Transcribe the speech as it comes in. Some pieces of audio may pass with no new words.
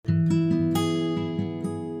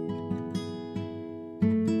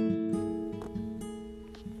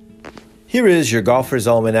Here is your Golfer's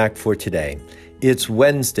Almanac for today. It's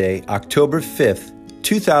Wednesday, October 5th,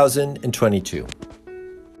 2022.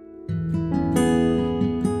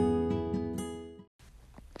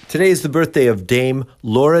 Today is the birthday of Dame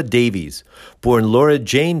Laura Davies, born Laura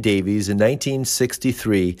Jane Davies in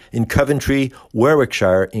 1963 in Coventry,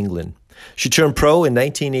 Warwickshire, England. She turned pro in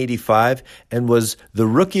 1985 and was the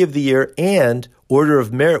Rookie of the Year and Order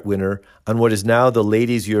of Merit winner on what is now the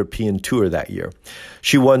Ladies European Tour that year.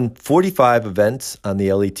 She won 45 events on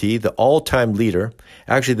the LET, the all-time leader.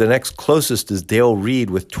 Actually, the next closest is Dale Reed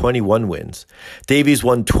with 21 wins. Davies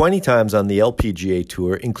won 20 times on the LPGA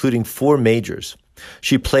Tour, including 4 majors.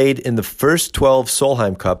 She played in the first 12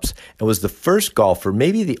 Solheim Cups and was the first golfer,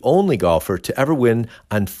 maybe the only golfer, to ever win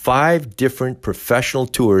on 5 different professional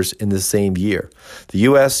tours in the same year: the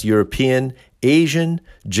U.S., European, Asian,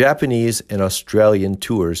 Japanese, and Australian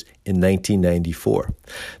tours in 1994.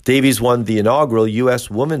 Davies won the inaugural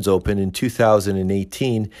U.S. Women's Open in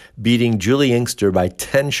 2018, beating Julie Inkster by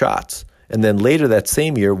 10 shots, and then later that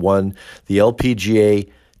same year won the LPGA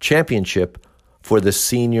Championship for the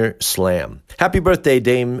Senior Slam. Happy birthday,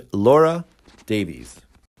 Dame Laura Davies.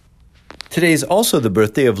 Today is also the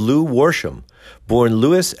birthday of Lou Worsham, born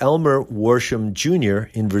Louis Elmer Worsham Jr.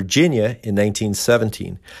 in Virginia in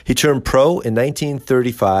 1917. He turned pro in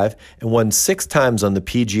 1935 and won 6 times on the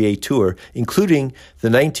PGA Tour, including the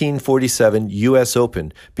 1947 U.S.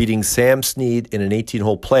 Open, beating Sam Snead in an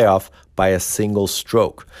 18-hole playoff by a single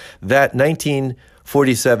stroke. That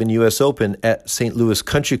 1947 U.S. Open at St. Louis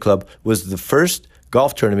Country Club was the first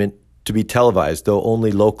golf tournament to be televised, though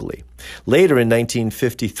only locally. Later in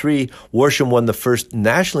 1953, Worsham won the first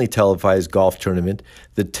nationally televised golf tournament,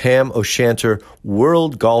 the Tam O'Shanter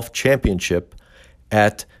World Golf Championship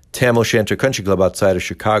at Tam O'Shanter Country Club outside of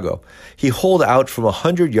Chicago. He holed out from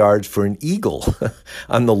 100 yards for an eagle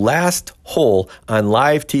on the last hole on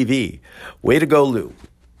live TV. Way to go, Lou.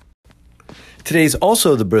 Today is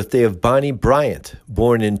also the birthday of Bonnie Bryant,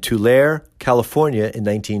 born in Tulare, California in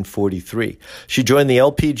 1943. She joined the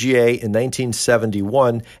LPGA in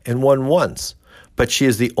 1971 and won once, but she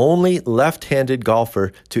is the only left-handed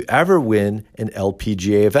golfer to ever win an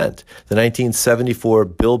LPGA event, the 1974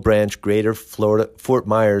 Bill Branch Greater Florida Fort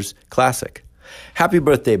Myers Classic. Happy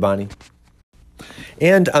birthday, Bonnie.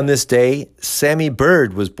 And on this day, Sammy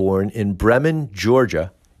Bird was born in Bremen,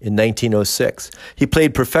 Georgia, in 1906. He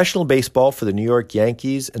played professional baseball for the New York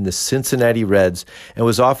Yankees and the Cincinnati Reds and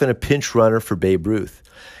was often a pinch runner for Babe Ruth.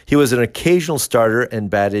 He was an occasional starter and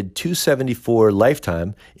batted .274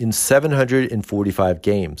 lifetime in 745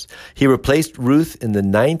 games. He replaced Ruth in the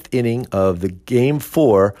 9th inning of the Game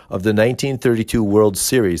 4 of the 1932 World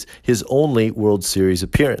Series, his only World Series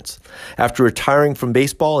appearance. After retiring from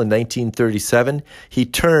baseball in 1937, he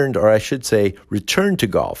returned to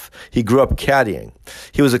golf. He grew up caddying.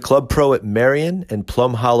 He was a club pro at Marion and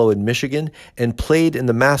Plum Hollow in Michigan and played in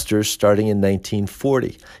the Masters starting in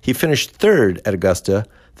 1940. He finished 3rd at Augusta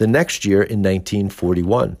the next year in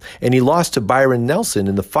 1941, and he lost to Byron Nelson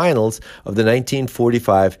in the finals of the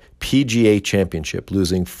 1945 PGA Championship,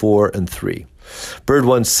 losing 4-3. Bird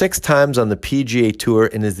won 6 times on the PGA Tour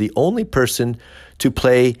and is the only person to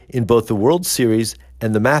play in both the World Series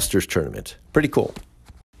and the Masters tournament. Pretty cool.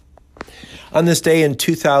 On this day in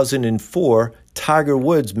 2004, Tiger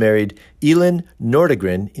Woods married Elin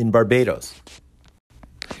Nordegren in Barbados.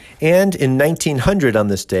 And in 1900 on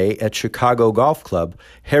this day at Chicago Golf Club,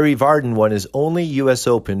 Harry Vardon won his only U.S.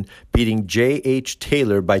 Open, beating J.H.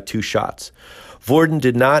 Taylor by 2 shots. Vardon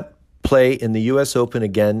did not play in the U.S. Open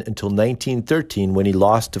again until 1913 when he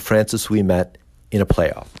lost to Francis Ouimet in a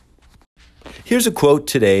playoff. Here's a quote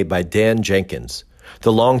today by Dan Jenkins,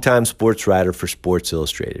 the longtime sports writer for Sports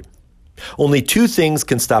Illustrated. "Only 2 things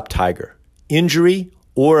can stop Tiger: injury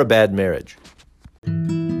or a bad marriage."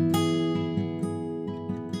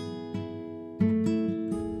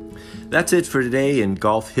 That's it for today in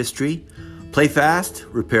golf history. Play fast,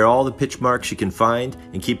 repair all the pitch marks you can find,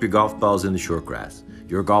 and keep your golf balls in the short grass.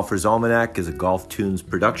 Your Golfer's Almanac is a Golf Tunes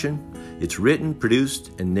production. It's written,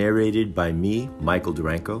 produced, and narrated by me, Michael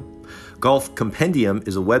Duranko. Golf Compendium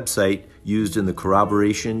is a website used in the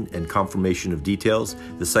corroboration and confirmation of details.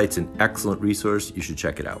 The site's an excellent resource. You should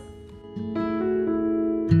check it out.